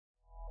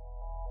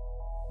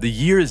The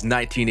year is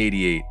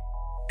 1988,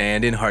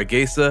 and in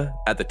Hargeisa,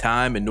 at the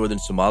time in northern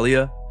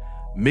Somalia,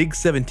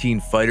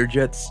 MiG-17 fighter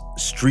jets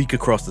streak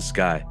across the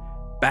sky,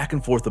 back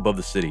and forth above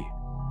the city.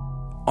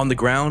 On the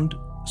ground,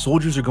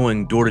 soldiers are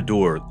going door to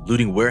door,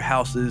 looting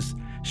warehouses,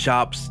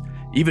 shops,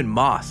 even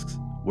mosques,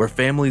 where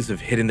families have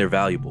hidden their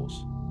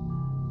valuables.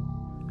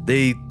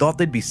 They thought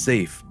they'd be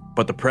safe,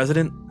 but the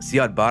president,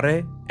 Siad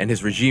Barre, and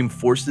his regime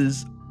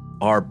forces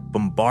are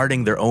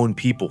bombarding their own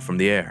people from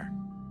the air.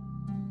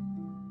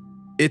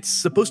 It's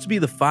supposed to be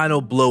the final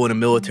blow in a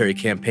military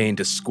campaign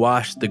to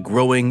squash the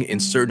growing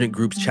insurgent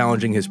groups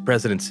challenging his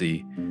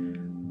presidency,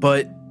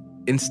 but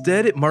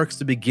instead it marks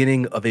the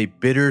beginning of a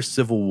bitter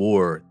civil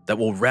war that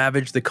will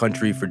ravage the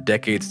country for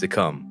decades to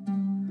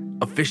come.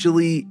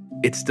 Officially,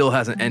 it still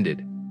hasn't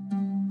ended.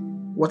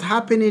 What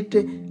happened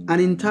is an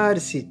entire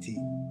city,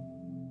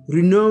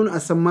 renowned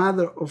as a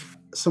mother of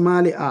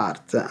Somali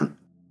art,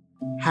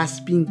 has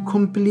been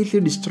completely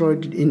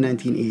destroyed in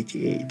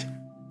 1988.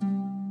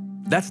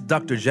 That's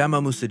Dr.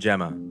 Jama Musa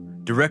Jama,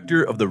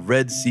 director of the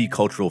Red Sea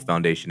Cultural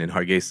Foundation in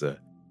Hargeisa.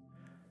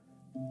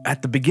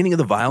 At the beginning of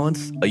the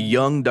violence, a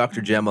young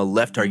Dr. Jama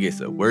left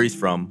Hargeisa, where he's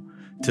from,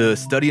 to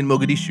study in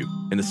Mogadishu,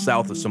 in the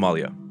south of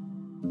Somalia.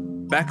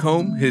 Back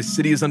home, his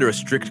city is under a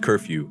strict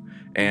curfew,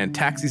 and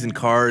taxis and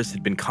cars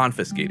had been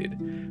confiscated.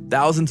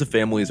 Thousands of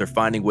families are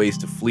finding ways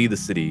to flee the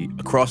city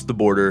across the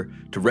border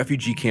to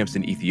refugee camps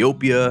in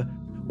Ethiopia,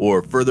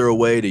 or further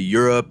away to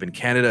Europe and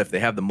Canada if they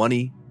have the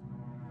money.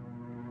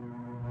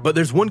 But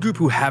there's one group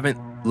who haven't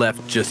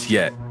left just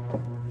yet.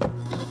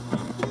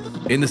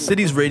 In the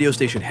city's radio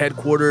station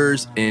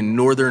headquarters in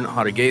northern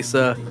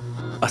Hargeisa,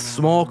 a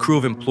small crew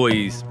of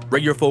employees,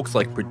 regular folks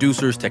like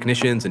producers,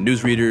 technicians, and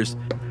newsreaders,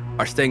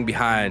 are staying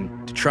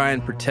behind to try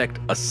and protect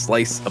a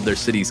slice of their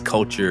city's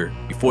culture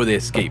before they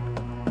escape.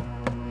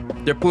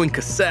 They're pulling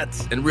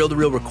cassettes and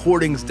reel-to-reel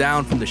recordings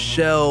down from the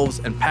shelves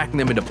and packing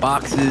them into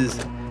boxes.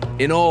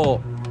 In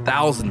all,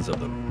 thousands of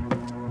them.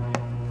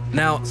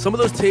 Now, some of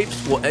those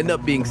tapes will end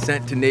up being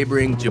sent to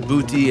neighboring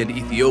Djibouti and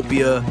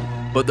Ethiopia,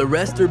 but the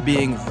rest are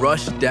being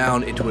rushed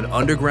down into an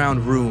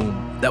underground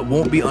room that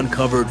won't be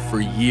uncovered for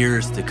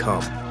years to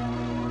come.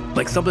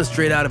 Like something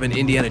straight out of an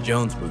Indiana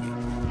Jones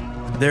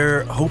movie.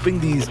 They're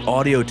hoping these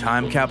audio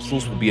time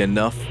capsules will be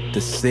enough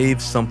to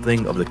save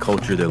something of the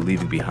culture they're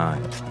leaving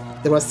behind.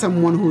 There was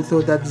someone who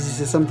thought that this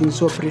is something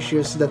so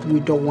precious that we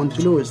don't want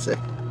to lose.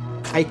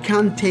 I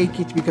can't take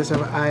it because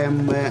I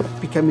am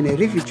becoming a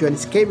refugee and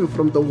escaping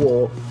from the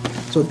war.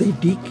 So they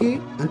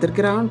dig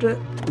underground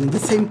in the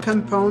same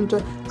compound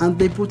and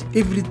they put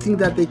everything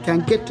that they can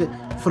get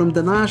from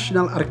the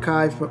National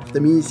Archive of the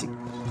Music.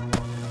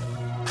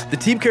 The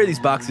team carry these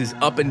boxes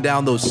up and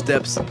down those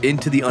steps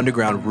into the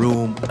underground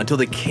room until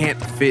they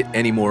can't fit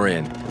any more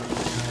in.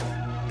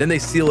 Then they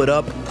seal it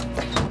up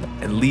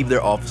and leave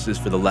their offices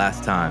for the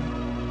last time.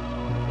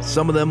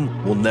 Some of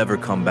them will never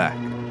come back.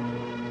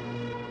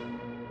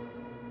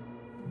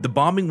 The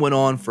bombing went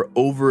on for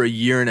over a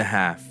year and a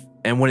half,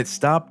 and when it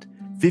stopped,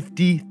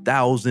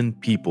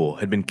 50,000 people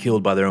had been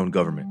killed by their own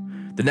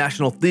government. The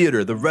National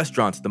Theater, the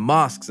restaurants, the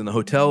mosques, and the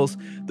hotels,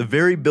 the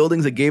very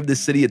buildings that gave this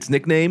city its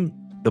nickname,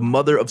 the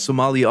mother of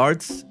Somali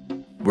arts,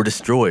 were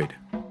destroyed.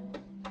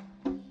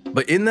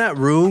 But in that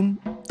room,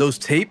 those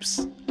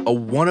tapes, a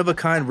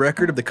one-of-a-kind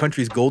record of the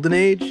country's golden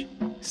age,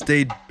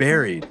 stayed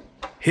buried,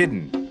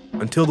 hidden,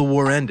 until the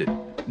war ended.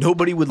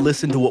 Nobody would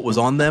listen to what was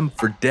on them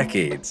for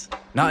decades.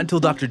 Not until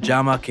Dr.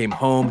 Jama came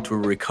home to a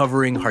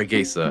recovering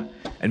Hargeisa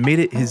and made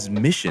it his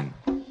mission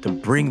to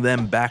bring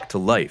them back to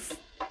life.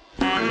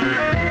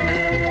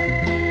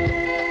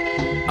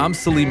 I'm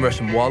Saleem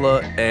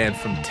Reshamwala, and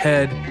from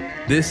TED,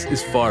 this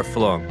is Far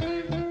Flung.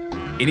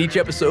 In each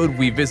episode,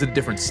 we visit a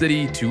different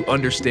city to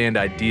understand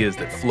ideas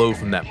that flow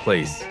from that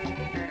place.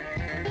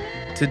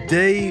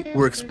 Today,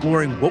 we're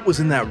exploring what was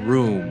in that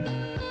room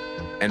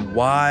and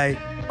why,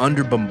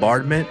 under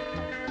bombardment,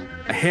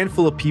 a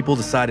handful of people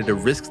decided to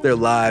risk their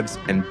lives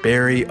and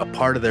bury a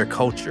part of their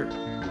culture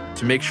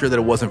to make sure that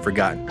it wasn't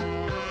forgotten.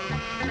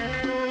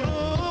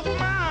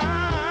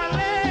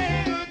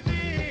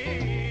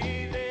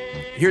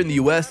 Here in the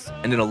US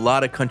and in a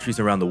lot of countries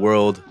around the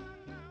world,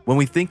 when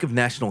we think of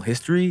national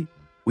history,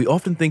 we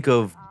often think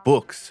of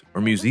books or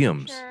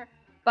museums.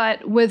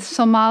 But with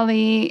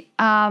Somali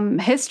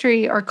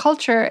history or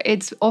culture,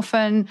 it's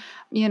often,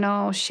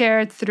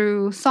 shared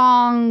through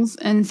songs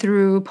and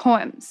through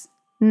poems.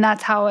 And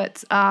that's how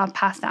it's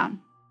passed down.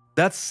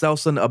 That's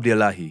Sausan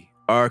Abdillahi,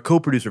 our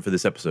co-producer for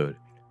this episode.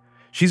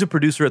 She's a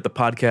producer at the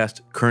podcast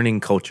Kerning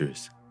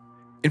Cultures.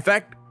 In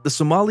fact, the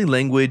Somali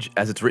language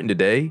as it's written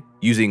today,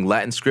 using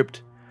Latin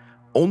script,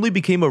 only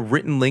became a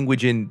written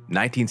language in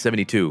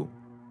 1972.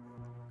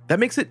 That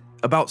makes it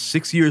about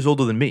 6 years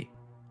older than me.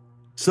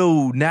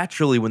 So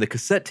naturally, when the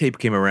cassette tape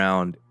came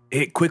around,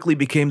 it quickly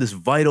became this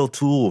vital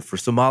tool for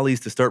Somalis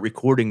to start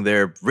recording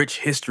their rich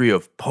history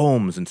of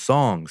poems and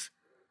songs.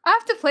 I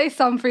have to play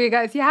some for you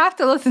guys. You have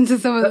to listen to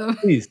some of them.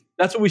 Please,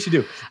 that's what we should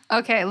do.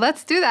 Okay,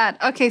 let's do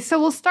that. Okay, so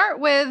we'll start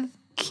with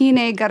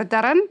Kine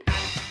Gardaran.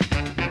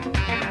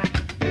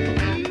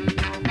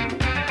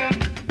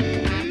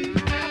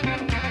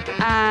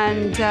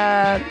 And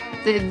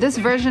this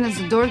version is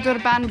the Dur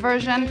band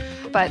version,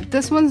 but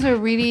this one's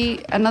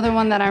another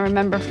one that I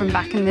remember from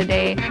back in the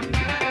day.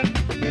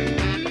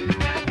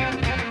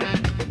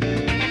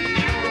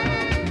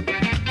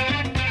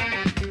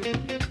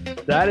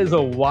 That is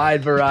a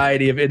wide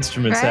variety of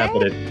instruments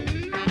happening.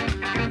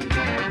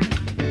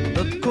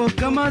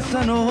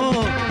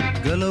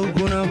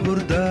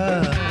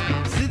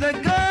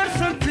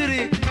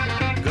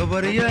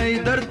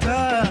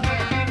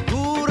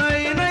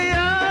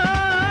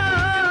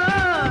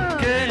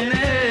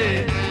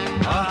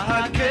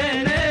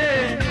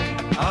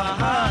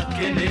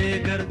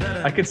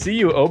 I could see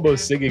you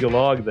almost singing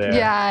along there.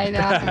 Yeah, I know.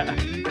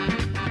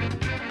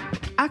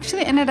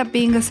 Actually ended up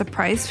being a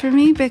surprise for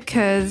me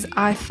because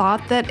I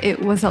thought that it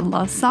was a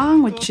love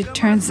song, which it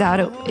turns out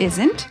it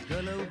isn't,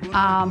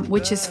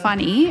 which is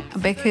funny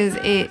because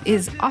it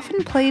is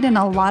often played in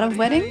a lot of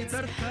weddings,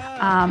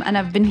 and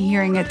I've been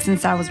hearing it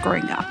since I was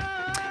growing up.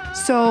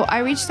 So I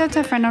reached out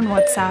to a friend on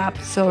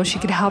WhatsApp so she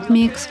could help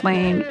me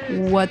explain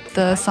what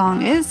the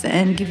song is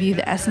and give you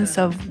the essence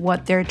of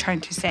what they're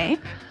trying to say.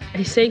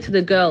 He's saying to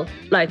the girl,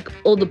 like,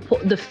 all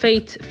the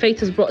fate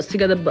has brought us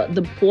together, but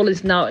the ball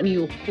is now in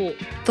your court.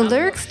 The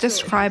lyrics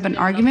describe an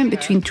argument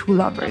between two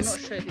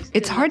lovers.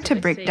 It's hard to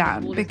break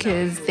down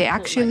because they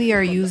actually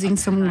are using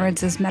some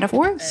words as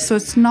metaphors, so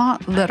it's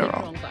not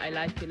literal.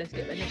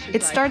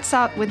 It starts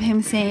out with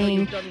him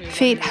saying,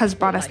 fate has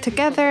brought us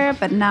together,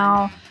 but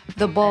now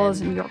the ball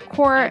is in your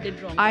court.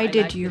 I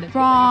did you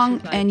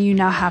wrong, and you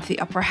now have the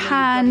upper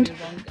hand,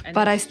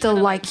 but I still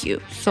like you,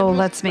 so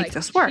let's make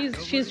this work.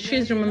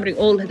 She's remembering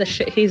all the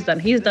shit he's done.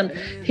 He's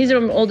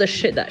remembering all the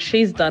shit that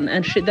she's done,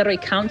 and they're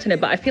recounting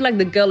it. But I feel like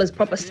the girl is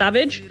proper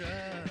savage.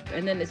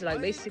 And then it's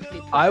like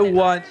basically... I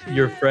want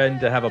your friend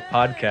to have a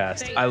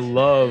podcast. I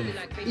love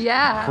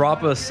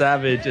proper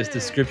savage as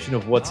description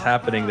of what's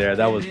happening there.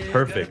 That was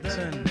perfect.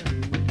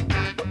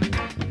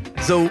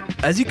 So,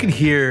 as you can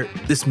hear,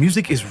 this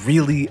music is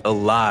really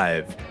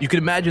alive. You can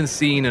imagine a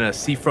scene in a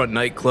seafront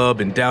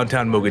nightclub in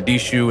downtown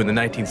Mogadishu in the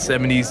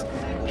 1970s,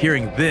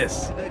 hearing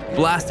this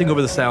blasting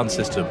over the sound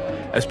system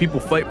as people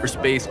fight for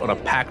space on a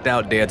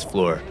packed-out dance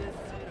floor.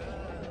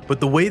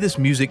 But the way this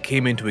music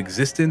came into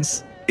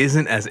existence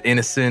isn't as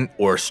innocent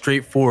or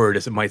straightforward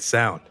as it might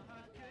sound.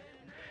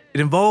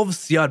 It involves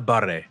Siad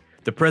Barre,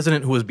 the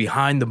president who was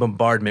behind the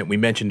bombardment we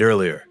mentioned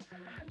earlier.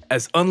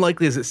 As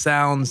unlikely as it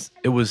sounds,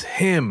 it was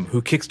him who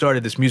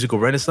kickstarted this musical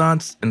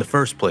renaissance in the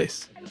first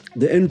place.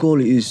 The end goal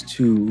is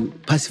to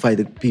pacify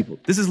the people.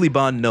 This is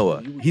Liban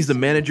Noah. He's the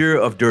manager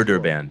of Dur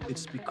Band,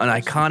 an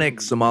iconic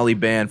Somali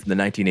band from the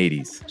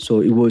 1980s. So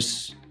it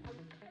was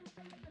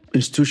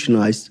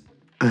institutionalized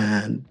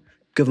and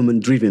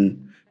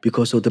government-driven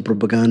because of the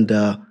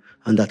propaganda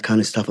and that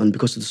kind of stuff, and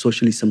because of the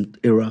socialism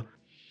era.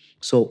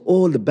 So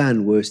all the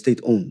band were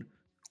state-owned.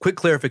 Quick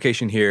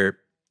clarification here.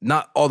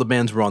 Not all the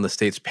bands were on the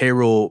state's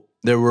payroll.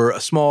 There were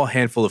a small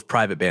handful of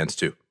private bands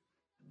too.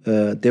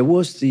 There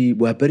was the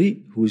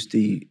Wapari, who's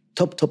the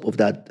top of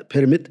that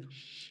pyramid,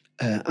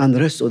 and the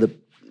rest of the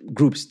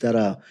groups that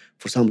are,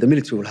 for some, the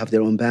military will have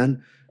their own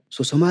band.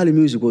 So Somali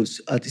music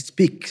was at its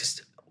peak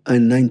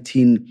in late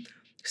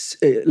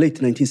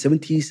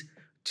 1970s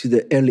to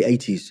the early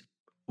 80s.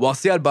 While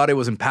Siad Barre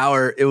was in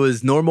power, it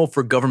was normal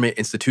for government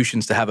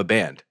institutions to have a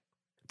band.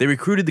 They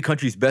recruited the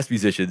country's best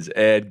musicians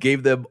and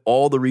gave them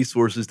all the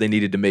resources they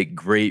needed to make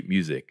great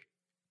music.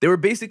 They were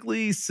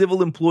basically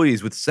civil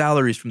employees with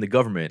salaries from the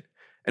government,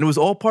 and it was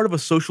all part of a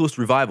socialist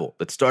revival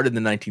that started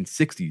in the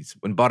 1960s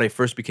when Barre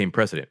first became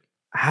president.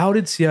 How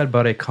did Siad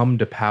Barre come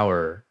to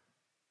power,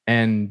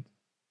 and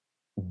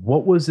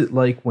what was it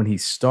like when he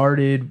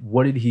started?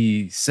 What did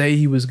he say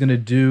he was going to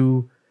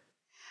do?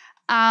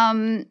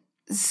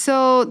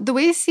 So the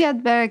way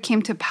Siad Barre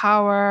came to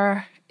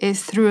power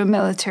is through a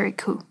military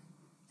coup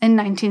in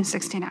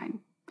 1969.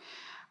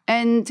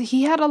 And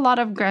he had a lot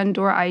of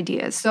grandeur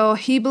ideas. So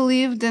he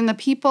believed in the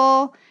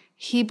people,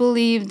 he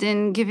believed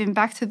in giving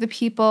back to the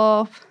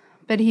people,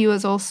 but he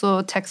was also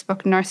a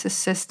textbook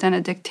narcissist and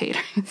a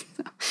dictator.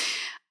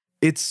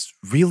 It's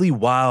really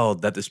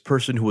wild that this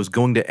person who was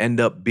going to end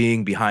up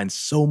being behind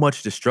so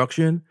much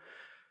destruction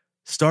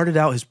started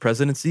out his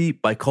presidency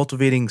by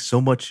cultivating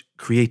so much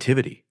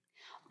creativity.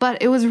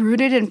 But it was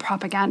rooted in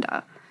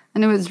propaganda.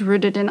 And it was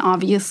rooted in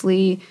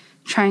obviously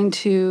trying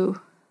to,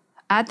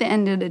 at the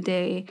end of the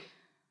day,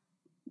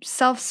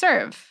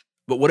 self-serve.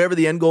 But whatever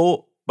the end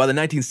goal, by the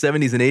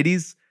 1970s and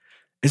 80s,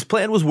 his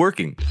plan was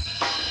working.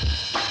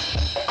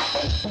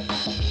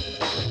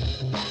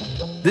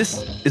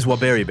 This is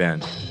Waberi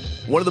Band,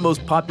 one of the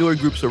most popular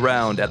groups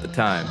around at the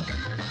time.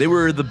 They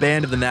were the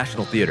band of the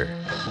National Theater.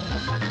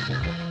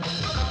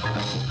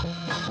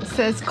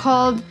 So it's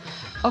called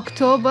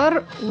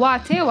October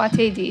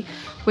Watedi,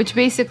 which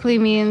basically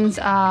means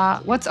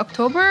what's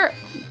October?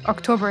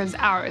 October is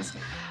ours.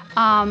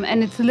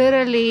 And it's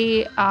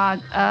literally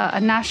a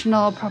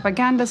national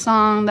propaganda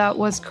song that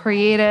was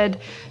created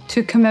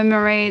to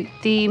commemorate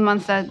the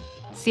month that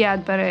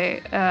Siad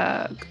Barre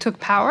took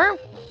power.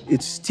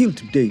 It's still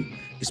today,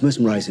 it's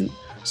mesmerizing.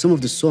 Some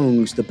of the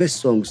songs, the best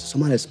songs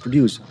Somalia has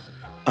produced,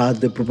 are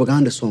the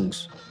propaganda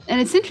songs. And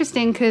it's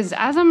interesting because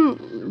as I'm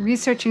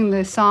researching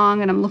this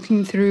song and I'm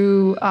looking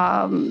through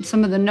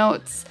some of the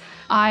notes,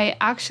 I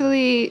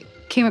actually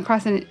came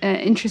across an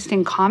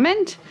interesting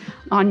comment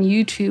on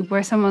YouTube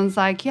where someone's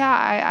like, yeah,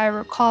 I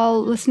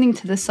recall listening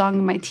to this song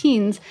in my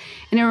teens,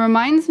 and it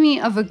reminds me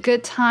of a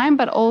good time,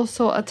 but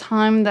also a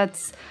time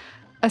that's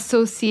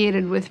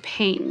associated with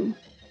pain.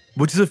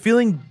 Which is a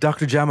feeling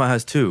Dr. Jama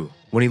has too,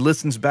 when he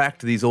listens back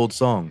to these old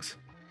songs.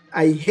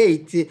 I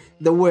hate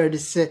the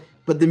words,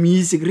 but the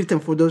music written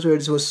for those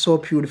words was so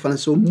beautiful and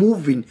so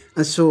moving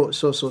and so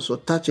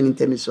touching in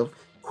terms of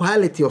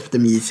quality of the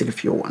music,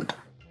 if you want.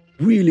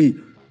 Really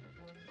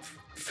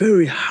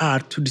very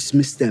hard to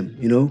dismiss them,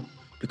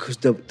 because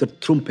the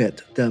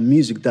trumpet, the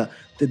music,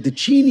 the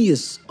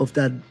genius of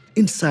that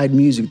inside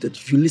music that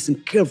if you listen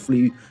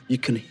carefully, you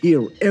can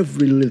hear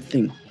every little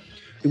thing.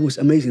 It was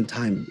amazing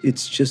time.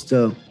 It's just,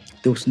 there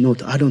was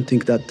I don't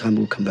think that time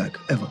will come back,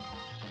 ever.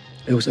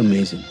 It was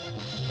amazing.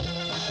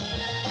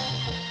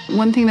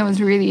 One thing that was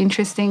really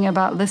interesting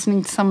about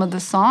listening to some of the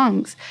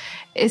songs,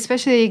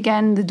 especially,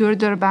 again, the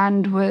Dur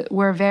band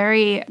were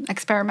very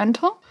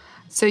experimental.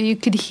 So you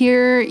could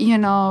hear,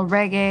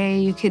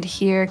 reggae, you could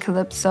hear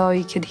calypso,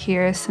 you could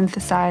hear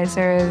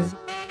synthesizers.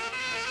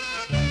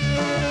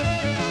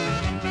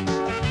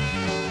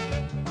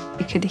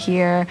 You could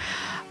hear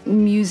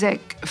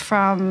music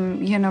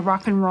from,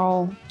 rock and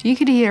roll. You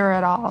could hear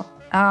it all.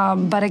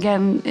 But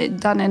again,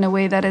 done in a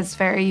way that is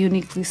very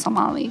uniquely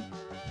Somali.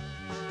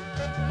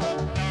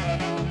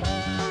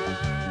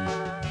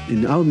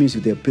 In our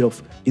music, there's a bit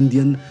of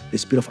Indian,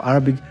 there's a bit of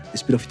Arabic,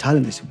 there's a bit of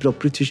Italian, there's a bit of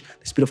British,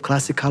 there's a bit of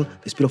classical,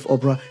 there's a bit of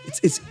opera.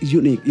 It's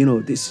unique,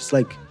 this is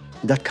like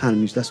that kind of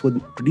music. That's what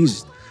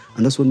produces,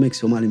 and that's what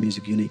makes Somali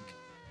music unique.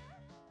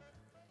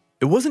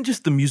 It wasn't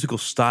just the musical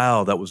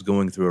style that was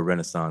going through a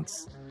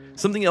renaissance.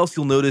 Something else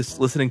you'll notice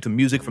listening to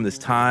music from this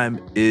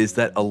time is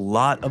that a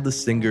lot of the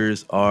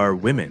singers are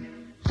women.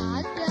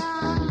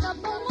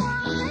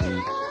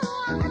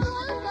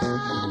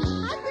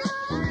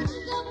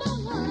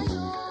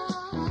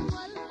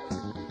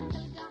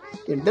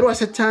 There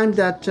was a time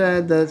that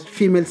the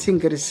female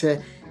singers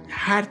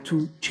had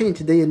to change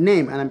their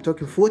name, and I'm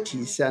talking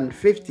 40s and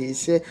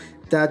 50s,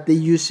 that they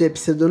use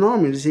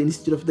pseudonyms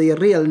instead of their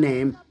real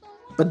name.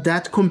 But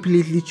that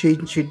completely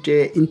changed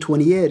in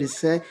 20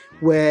 years,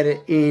 where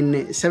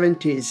in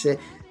 70s,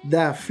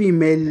 the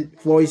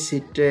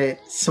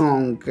female-voiced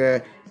song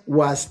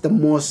was the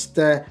most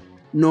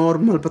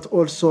normal, but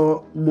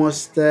also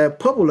most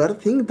popular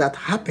thing that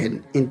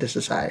happened in the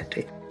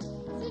society.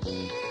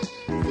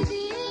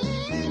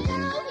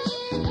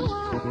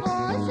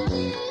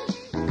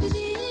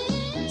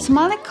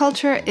 Somali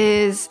culture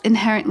is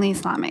inherently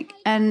Islamic,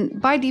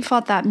 and by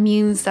default that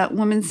means that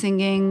women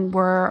singing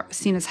were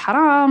seen as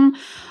haram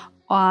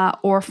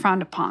or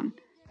frowned upon.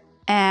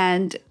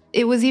 And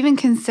it was even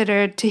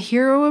considered to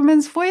hear a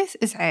woman's voice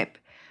is aib,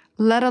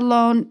 let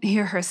alone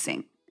hear her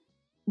sing.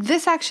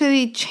 This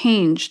actually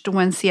changed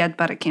when Siad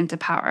Barre came to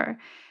power.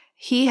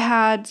 He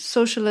had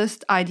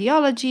socialist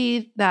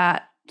ideology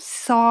that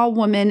saw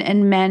women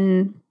and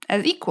men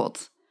as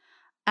equals.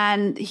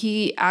 And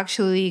he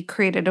actually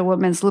created a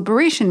women's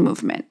liberation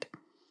movement.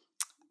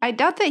 I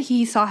doubt that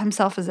he saw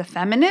himself as a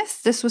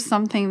feminist. This was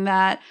something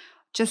that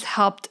just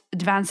helped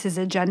advance his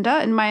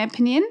agenda, in my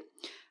opinion.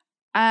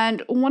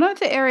 And one of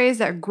the areas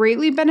that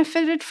greatly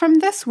benefited from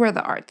this were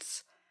the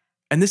arts.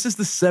 And this is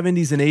the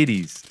 70s and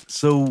 80s.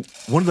 So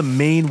one of the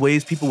main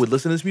ways people would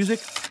listen to this music?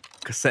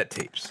 Cassette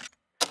tapes.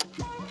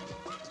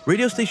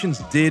 Radio stations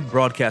did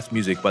broadcast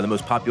music by the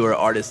most popular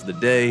artists of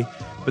the day,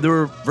 but there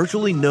were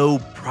virtually no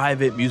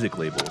private music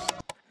labels.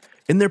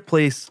 In their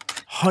place,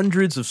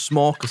 hundreds of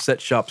small cassette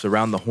shops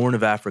around the Horn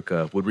of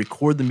Africa would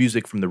record the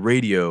music from the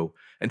radio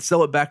and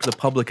sell it back to the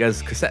public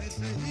as cassettes.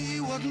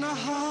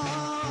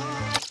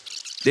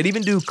 They'd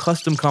even do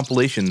custom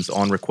compilations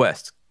on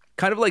request,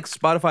 kind of like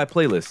Spotify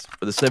playlists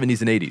for the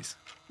 70s and 80s.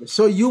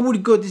 So you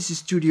would go to this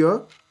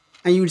studio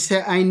and you would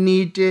say, I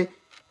need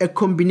a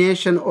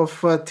combination of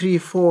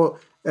 3-4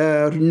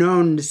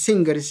 renowned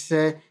singers,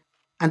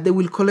 and they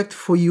will collect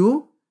for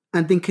you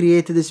and then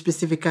create the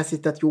specific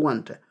cassette that you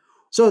want.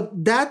 So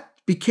that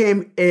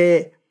became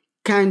a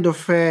kind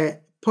of a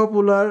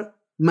popular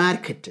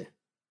market.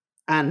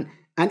 And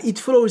it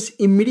flows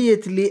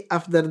immediately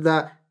after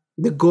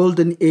the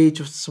golden age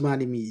of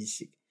Somali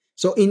music.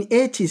 So in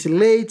 80s,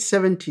 late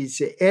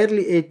 70s,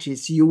 early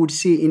 80s, you would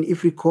see in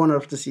every corner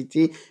of the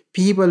city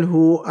people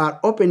who are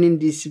opening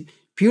this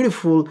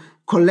beautiful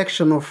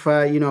collection of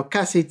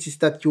cassettes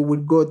that you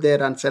would go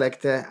there and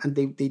select, and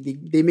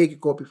they make a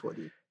copy for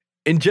you.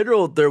 In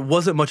general, there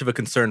wasn't much of a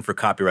concern for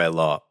copyright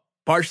law,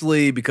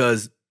 partially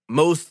because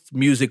most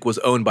music was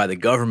owned by the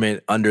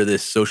government under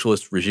this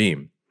socialist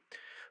regime.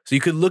 So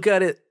you could look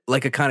at it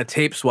like a kind of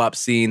tape swap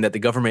scene that the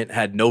government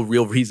had no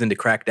real reason to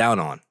crack down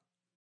on.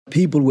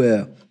 People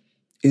were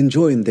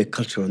enjoying their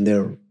culture and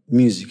their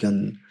music,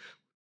 and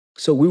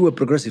so we were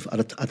progressive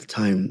at the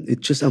time. It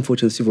just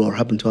unfortunately civil war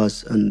happened to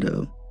us,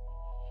 and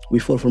we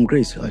fall from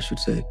grace, I should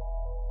say.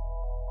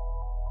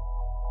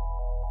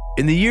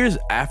 In the years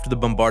after the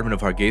bombardment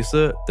of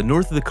Hargeisa, the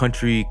north of the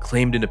country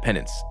claimed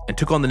independence and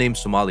took on the name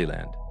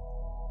Somaliland.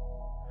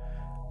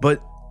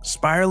 But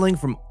spiraling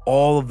from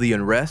all of the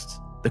unrest,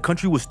 the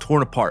country was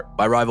torn apart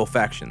by rival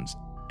factions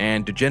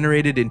and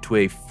degenerated into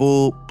a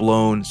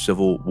full-blown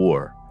civil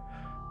war.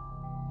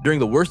 During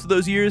the worst of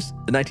those years,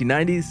 the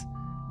 1990s,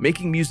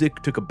 making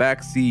music took a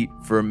backseat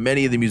for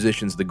many of the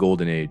musicians of the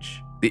golden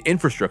age. The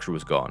infrastructure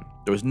was gone.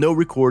 There was no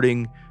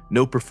recording,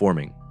 no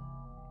performing.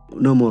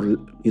 No more,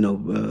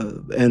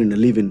 earning a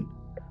living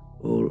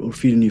or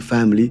feeding your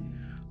family.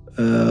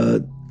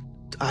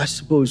 I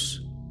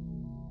suppose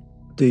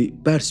the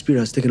bad spirit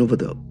has taken over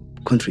the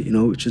country,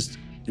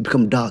 it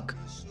become dark.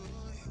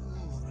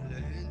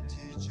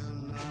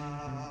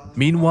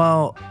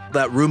 Meanwhile,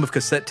 that room of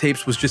cassette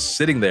tapes was just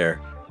sitting there,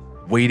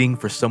 waiting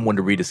for someone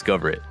to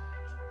rediscover it.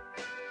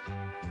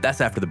 That's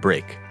after the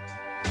break.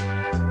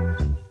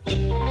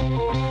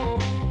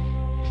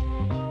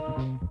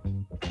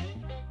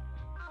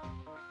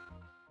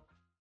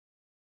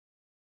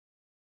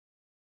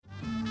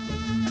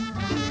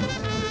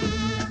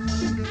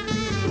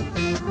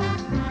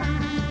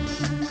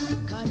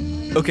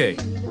 Okay,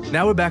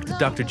 now we're back to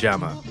Dr.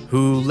 Jama,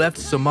 who left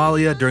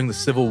Somalia during the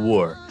Civil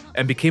War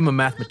and became a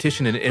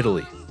mathematician in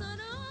Italy.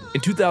 In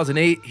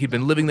 2008, he'd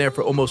been living there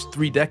for almost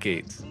 3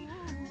 decades.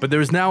 But there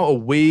is now a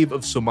wave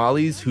of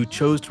Somalis who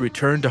chose to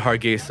return to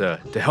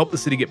Hargeisa to help the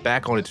city get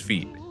back on its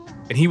feet,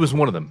 and he was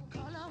one of them.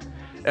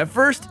 At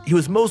first, he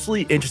was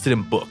mostly interested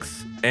in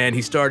books, and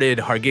he started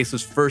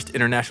Hargeisa's first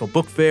international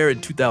book fair in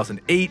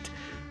 2008.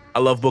 I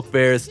love book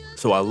fairs,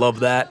 so I love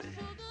that.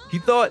 He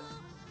thought,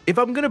 if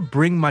I'm gonna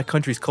bring my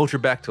country's culture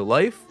back to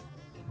life,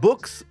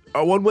 books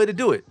are one way to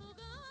do it.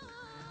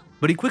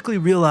 But he quickly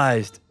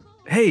realized,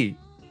 hey,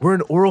 we're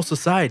an oral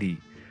society.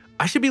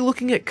 I should be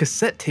looking at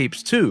cassette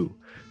tapes too,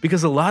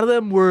 because a lot of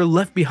them were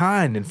left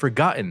behind and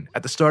forgotten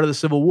at the start of the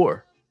Civil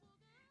War.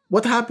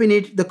 What happened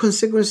is the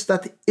consequence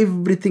that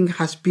everything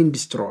has been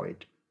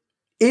destroyed.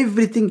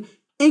 Everything,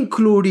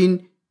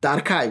 including the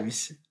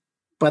archives.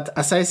 But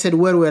as I said,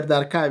 where were the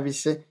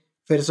archives?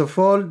 First of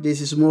all,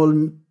 these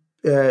small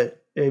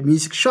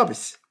music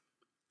shops.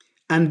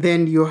 And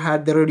then you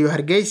had the Radio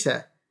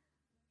Hargeisa.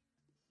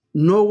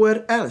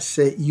 Nowhere else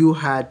you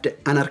had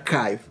an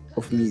archive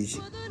of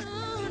music.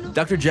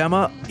 Dr.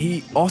 Jama,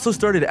 he also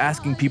started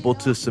asking people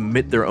to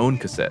submit their own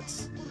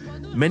cassettes.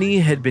 Many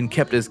had been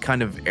kept as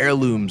kind of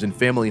heirlooms in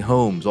family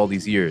homes all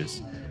these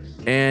years.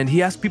 And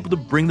he asked people to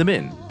bring them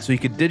in so he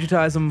could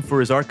digitize them for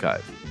his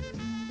archive.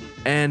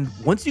 And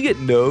once you get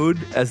known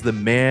as the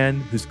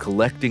man who's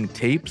collecting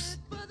tapes,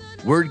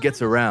 word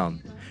gets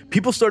around.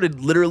 People started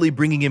literally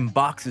bringing in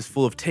boxes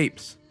full of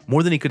tapes,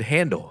 more than he could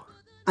handle.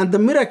 And the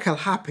miracle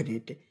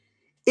happened.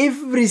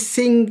 Every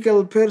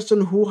single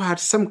person who had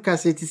some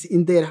cassettes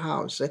in their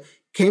house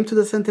came to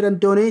the center and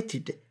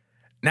donated.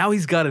 Now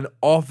he's got an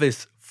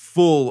office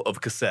full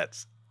of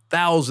cassettes,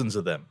 thousands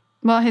of them.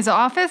 Well, his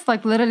office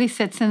literally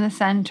sits in the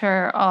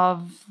center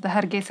of the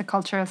Hargeisa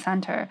Cultural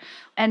Center.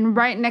 And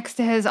right next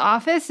to his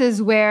office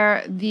is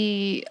where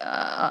the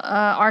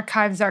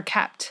archives are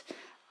kept.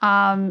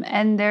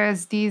 And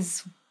there's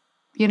these,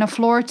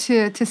 floor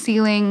to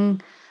ceiling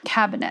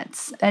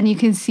cabinets. And you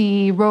can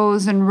see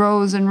rows and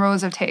rows and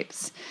rows of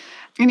tapes.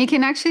 And you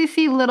can actually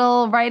see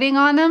little writing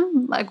on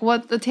them, like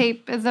what the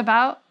tape is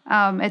about.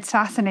 It's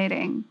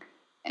fascinating.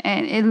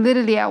 And it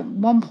literally, at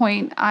one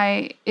point,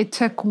 it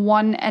took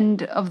one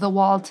end of the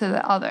wall to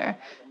the other.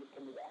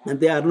 And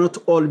they are not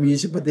all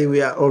music, but they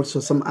were also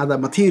some other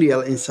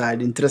material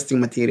inside, interesting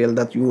material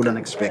that you wouldn't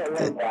expect.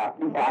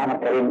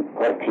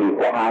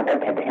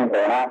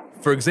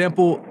 For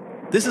example,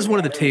 this is one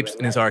of the tapes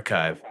in his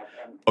archive,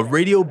 a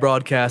radio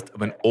broadcast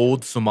of an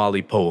old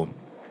Somali poem,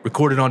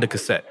 recorded onto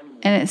cassette.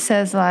 And it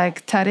says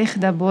Tarikh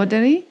da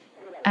Bodari.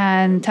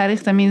 And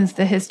Tarikh means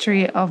the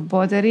history of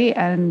Bodari,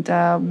 and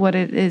what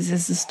it is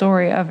the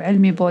story of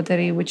Ilmi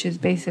Bodari, which is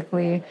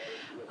basically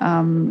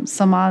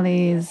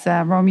Somali's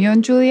Romeo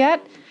and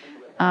Juliet,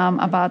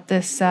 about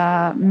this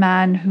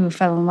man who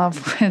fell in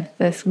love with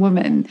this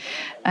woman,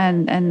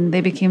 and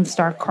they became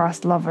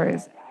star-crossed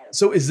lovers.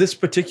 So is this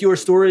particular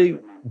story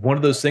one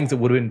of those things that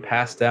would have been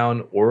passed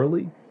down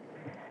orally?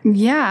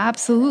 Yeah,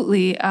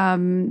 absolutely.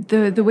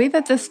 The way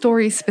that the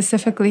story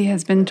specifically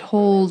has been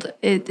told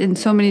it in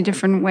so many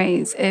different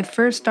ways. It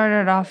first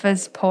started off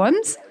as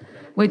poems,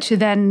 which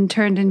then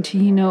turned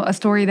into, a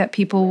story that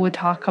people would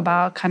talk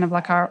about, kind of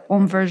like our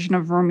own version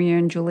of Romeo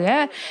and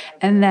Juliet.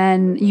 And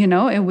then,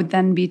 it would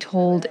then be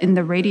told in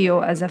the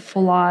radio as a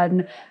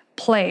full-on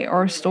play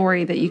or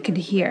story that you could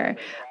hear.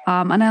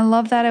 And I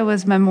love that it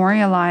was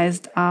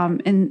memorialized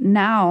in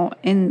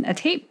a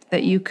tape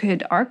that you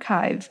could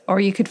archive or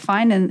you could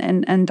find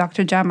in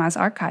Dr. Jama's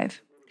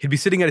archive. He'd be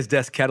sitting at his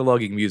desk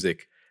cataloging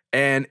music,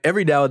 and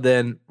every now and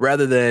then,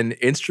 rather than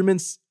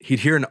instruments, he'd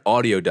hear an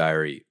audio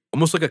diary,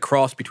 almost like a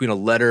cross between a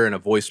letter and a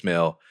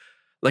voicemail,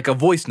 like a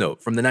voice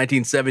note from the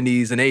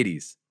 1970s and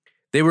 80s.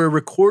 They were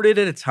recorded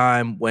at a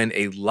time when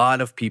a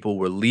lot of people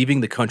were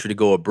leaving the country to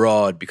go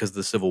abroad because of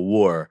the Civil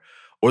War,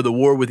 or the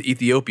war with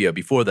Ethiopia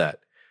before that.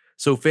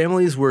 So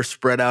families were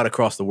spread out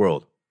across the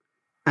world.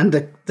 And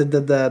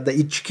the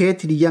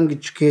educated, young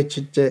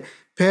educated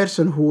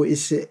person who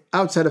is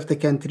outside of the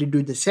country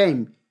do the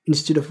same.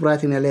 Instead of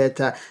writing a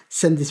letter,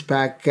 send this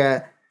back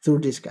through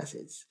these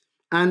cassettes.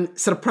 And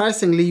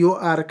surprisingly, you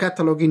are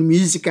cataloging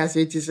music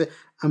cassettes,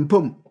 and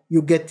boom,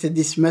 you get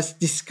this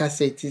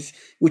cassettes,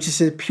 which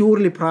is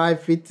purely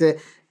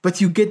private,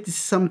 but you get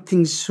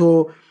something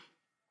so,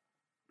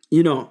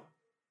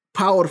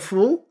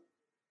 powerful,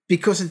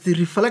 because it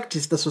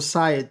reflects the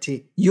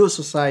society, your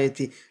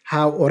society,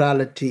 how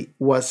orality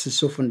was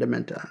so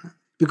fundamental.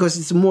 Because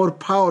it's more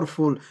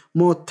powerful,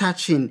 more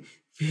touching.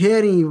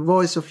 Hearing the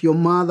voice of your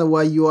mother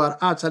while you are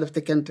outside of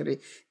the country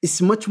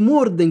is much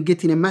more than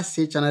getting a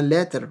message and a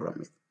letter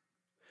from it.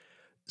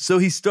 So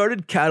he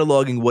started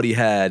cataloging what he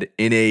had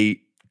in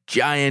a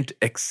giant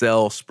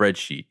Excel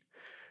spreadsheet,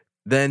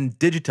 then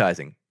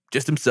digitizing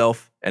just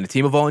himself and a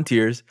team of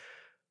volunteers.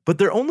 But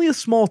they're only a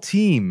small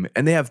team,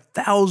 and they have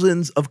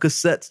thousands of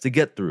cassettes to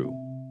get through.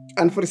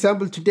 And for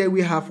example, today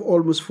we have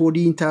almost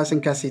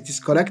 14,000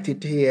 cassettes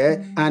collected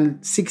here,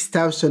 and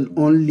 6,000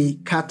 only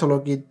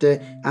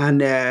cataloged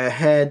and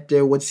had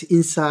what's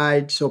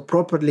inside, so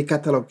properly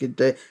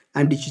cataloged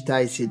and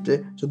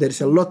digitized. So there's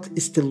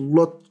still a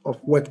lot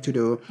of work to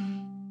do.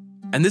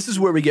 And this is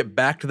where we get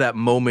back to that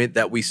moment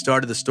that we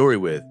started the story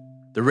with.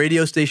 The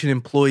radio station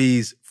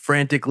employees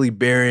frantically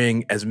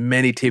burying as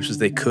many tapes as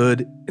they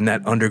could in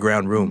that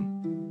underground room.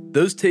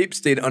 Those tapes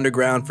stayed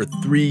underground for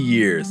 3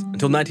 years,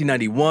 until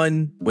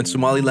 1991, when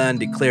Somaliland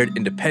declared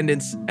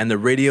independence and the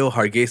Radio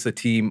Hargeisa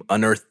team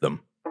unearthed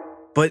them.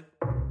 But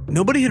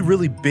nobody had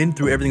really been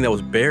through everything that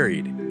was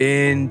buried.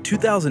 In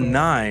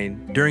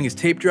 2009, during his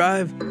tape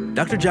drive,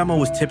 Dr. Jama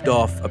was tipped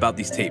off about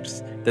these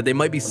tapes, that they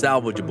might be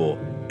salvageable.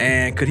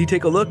 And could he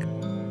take a look?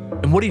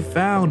 And what he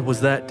found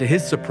was that, to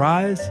his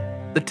surprise,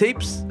 the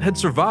tapes had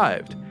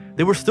survived.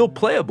 They were still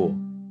playable.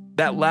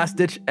 That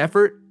last-ditch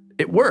effort,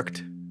 it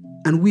worked.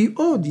 And we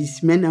owe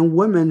these men and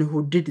women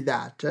who did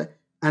that.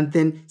 And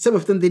then some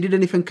of them, they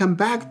didn't even come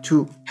back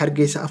to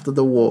Hargeisa after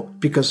the war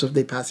because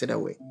they passed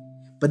away.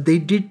 But they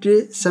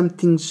did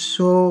something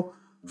so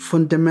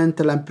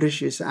fundamental and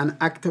precious, an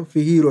act of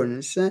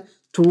heroes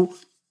to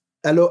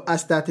allow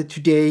us that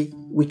today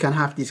we can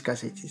have these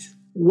cassettes.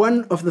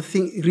 One of the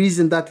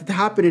reason that it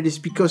happened is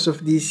because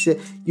of this,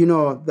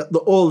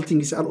 the old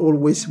things are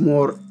always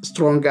more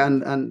strong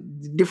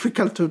and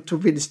difficult to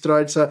be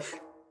destroyed.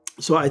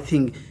 So I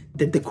think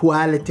that the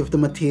quality of the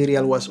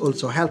material was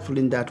also helpful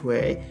in that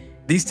way.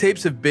 These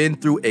tapes have been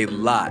through a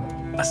lot.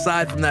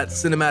 Aside from that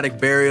cinematic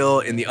burial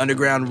in the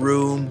underground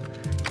room,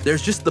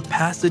 there's just the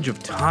passage of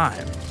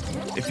time.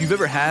 If you've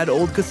ever had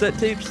old cassette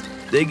tapes,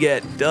 they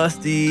get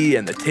dusty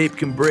and the tape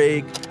can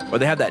break, or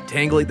they have that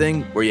tangly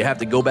thing where you have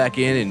to go back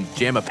in and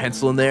jam a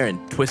pencil in there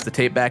and twist the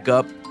tape back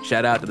up.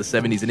 Shout out to the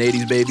 70s and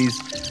 80s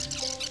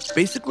babies.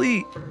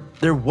 Basically,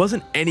 there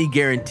wasn't any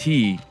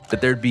guarantee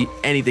that there'd be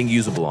anything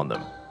usable on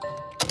them.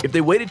 If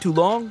they waited too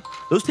long,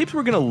 those tapes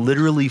were going to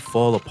literally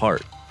fall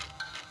apart.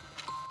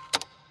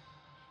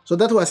 So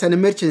that was an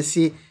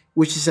emergency,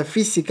 which is a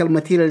physical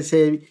material.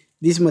 Say,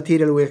 this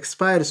material will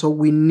expire, so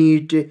we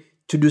need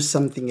to do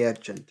something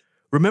urgent.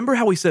 Remember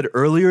how we said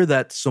earlier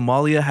that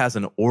Somalia has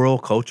an oral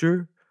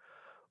culture?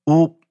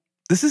 Well,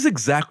 this is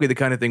exactly the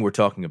kind of thing we're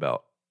talking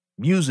about.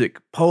 Music,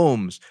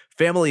 poems,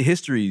 family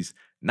histories,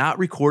 not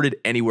recorded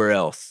anywhere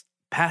else,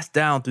 passed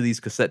down through these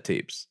cassette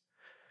tapes.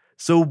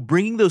 So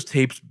bringing those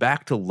tapes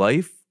back to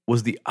life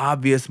was the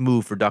obvious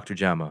move for Dr.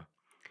 Jama.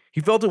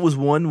 He felt it was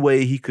one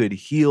way he could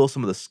heal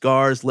some of the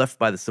scars left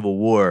by the Civil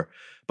War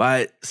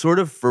by sort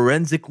of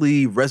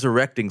forensically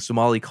resurrecting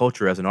Somali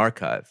culture as an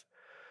archive.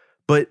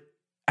 But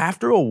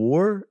after a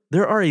war,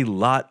 there are a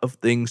lot of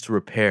things to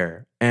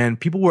repair, and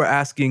people were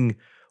asking,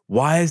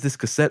 why is this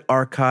cassette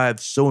archive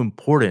so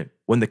important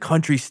when the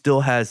country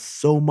still has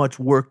so much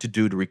work to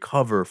do to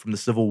recover from the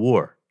Civil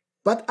War?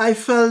 But I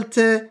felt,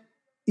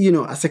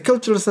 as a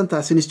cultural center,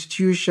 as an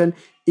institution,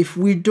 if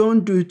we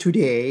don't do it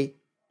today,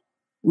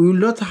 we will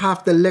not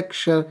have the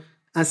lecture.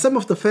 And some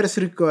of the first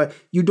record,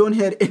 you don't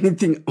hear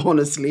anything,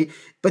 honestly.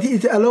 But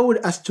it allowed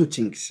us two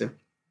things.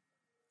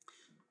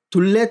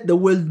 To let the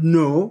world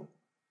know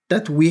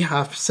that we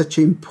have such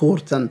an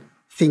important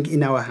thing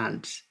in our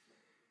hands.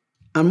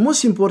 And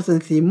most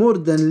importantly, more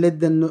than let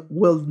the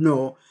world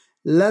know,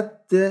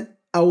 let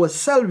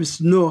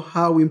ourselves know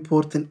how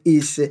important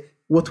is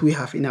what we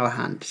have in our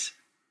hands.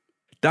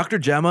 Dr.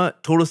 Jama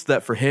told us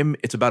that for him,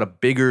 it's about a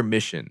bigger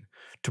mission,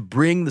 to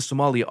bring the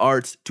Somali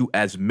arts to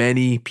as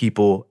many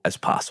people as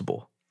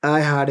possible.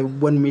 I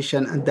had one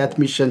mission, and that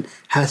mission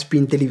has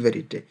been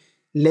delivered.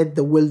 Let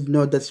the world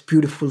know that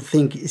beautiful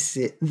thing is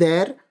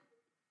there,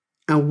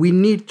 and we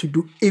need to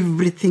do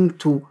everything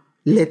to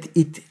let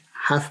it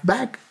have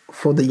back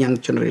for the young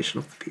generation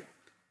of the people.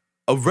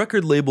 A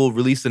record label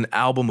released an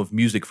album of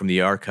music from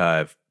the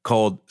archive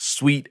called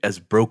Sweet as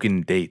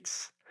Broken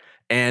Dates.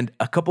 And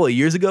a couple of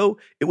years ago,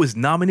 it was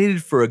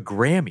nominated for a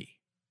Grammy.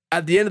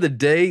 At the end of the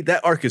day,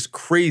 that arc is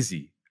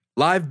crazy.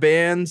 Live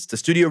bands, to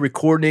studio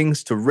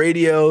recordings, to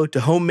radio,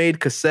 to homemade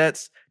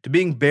cassettes, to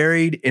being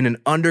buried in an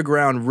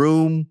underground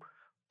room,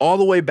 all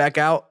the way back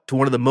out to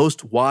one of the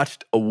most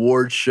watched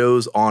award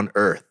shows on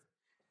earth.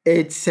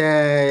 It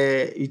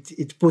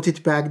put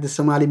it back, the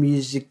Somali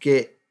music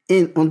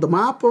in on the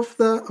map of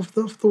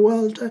the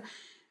world.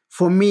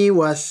 For me,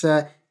 was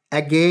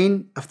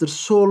again after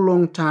so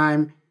long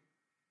time,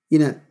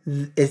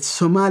 it's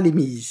Somali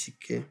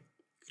music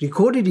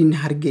recorded in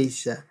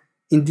Hargeisa,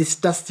 in this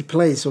dusty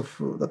place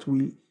that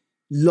we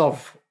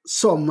love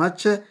so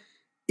much,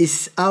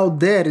 is out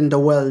there in the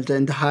world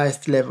and the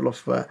highest level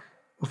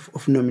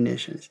of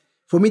nominations.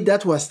 For me,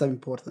 that was the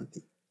important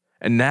thing.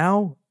 And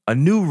now a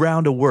new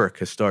round of work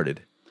has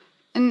started.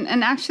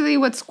 And actually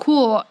what's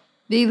cool,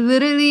 they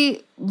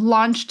literally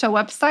launched a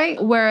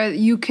website where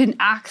you can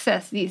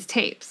access these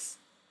tapes.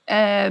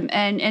 And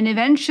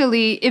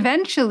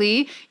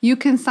eventually you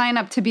can sign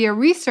up to be a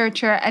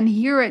researcher and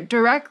hear it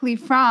directly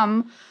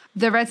from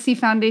the Red Sea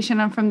Foundation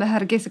and from the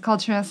Hargeisa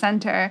Cultural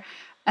Center.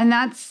 And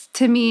that's,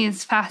 to me,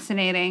 is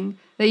fascinating,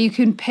 that you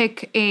can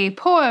pick a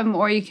poem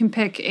or you can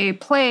pick a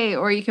play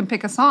or you can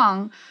pick a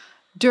song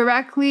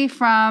directly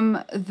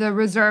from the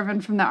reserve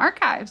and from the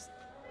archives.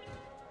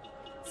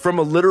 From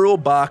a literal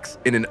box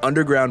in an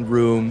underground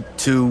room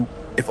to,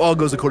 if all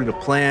goes according to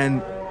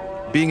plan,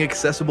 being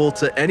accessible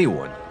to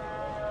anyone.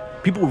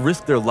 People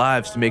risked their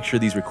lives to make sure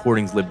these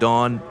recordings lived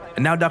on,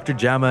 and now Dr.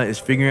 Jama is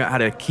figuring out how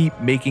to keep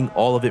making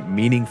all of it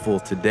meaningful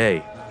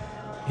today.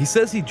 He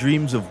says he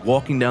dreams of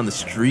walking down the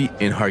street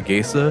in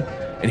Hargeisa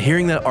and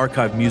hearing that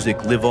archive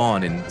music live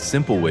on in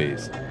simple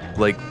ways,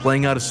 like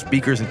playing out of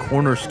speakers in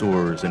corner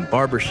stores and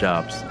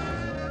barbershops,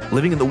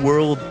 living in the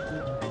world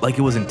like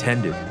it was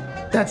intended.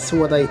 That's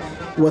what I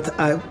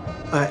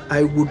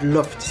would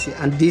love to see,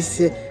 and this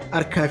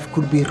archive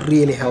could be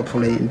really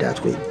helpful in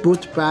that way.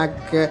 Put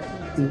back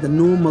in the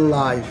normal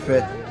life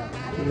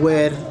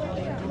where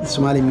the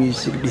Somali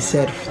music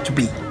deserves to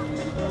be.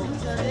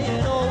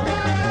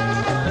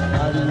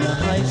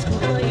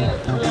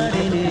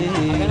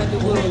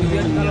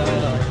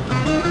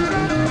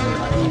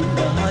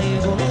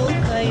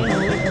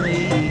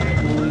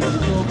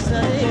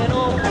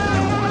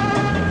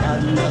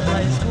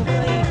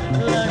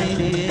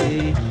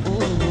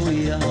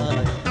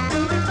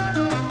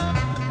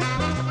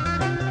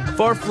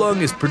 Far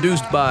Flung is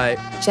produced by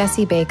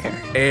Jesse Baker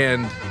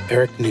and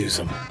Eric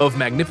Newsom of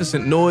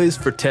Magnificent Noise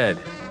for TED.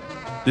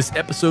 This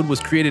episode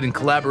was created in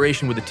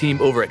collaboration with the team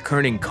over at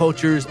Kerning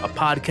Cultures, a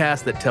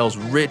podcast that tells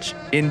rich,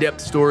 in-depth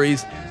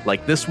stories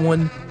like this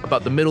one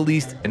about the Middle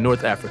East and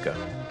North Africa.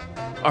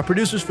 Our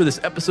producers for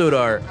this episode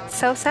are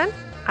Sausan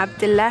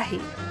Abdullahi,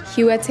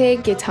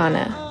 Huate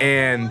Gitana,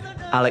 and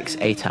Alex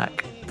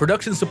Atack.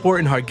 Production support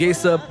in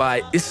Hargeisa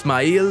by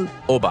Ismail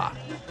Oba.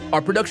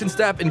 Our production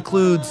staff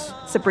includes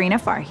Sabrina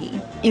Farhi,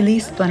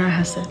 Elise Banar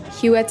Hassan,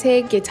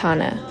 Huate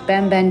Gitana,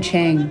 Ben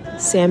Chang,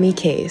 Sammy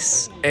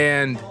Case,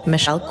 and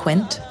Michelle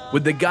Quint,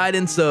 with the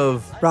guidance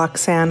of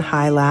Roxanne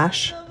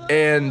Highlash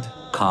and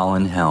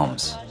Colin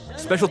Helms.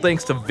 Special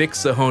thanks to Vic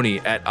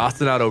Sahoni at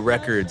Ostinato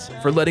Records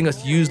for letting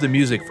us use the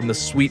music from the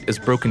Sweet as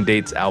Broken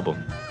Dates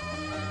album.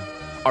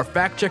 Our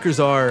fact checkers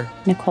are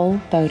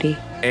Nicole Bodie,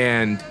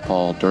 and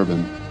Paul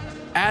Durbin.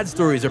 Ad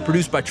stories are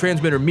produced by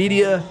Transmitter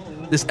Media.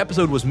 This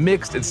episode was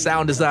mixed and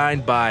sound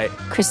designed by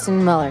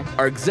Kristen Miller.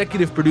 Our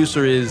executive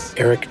producer is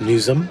Eric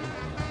Newsom.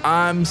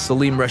 I'm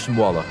Saleem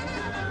Reshamwala.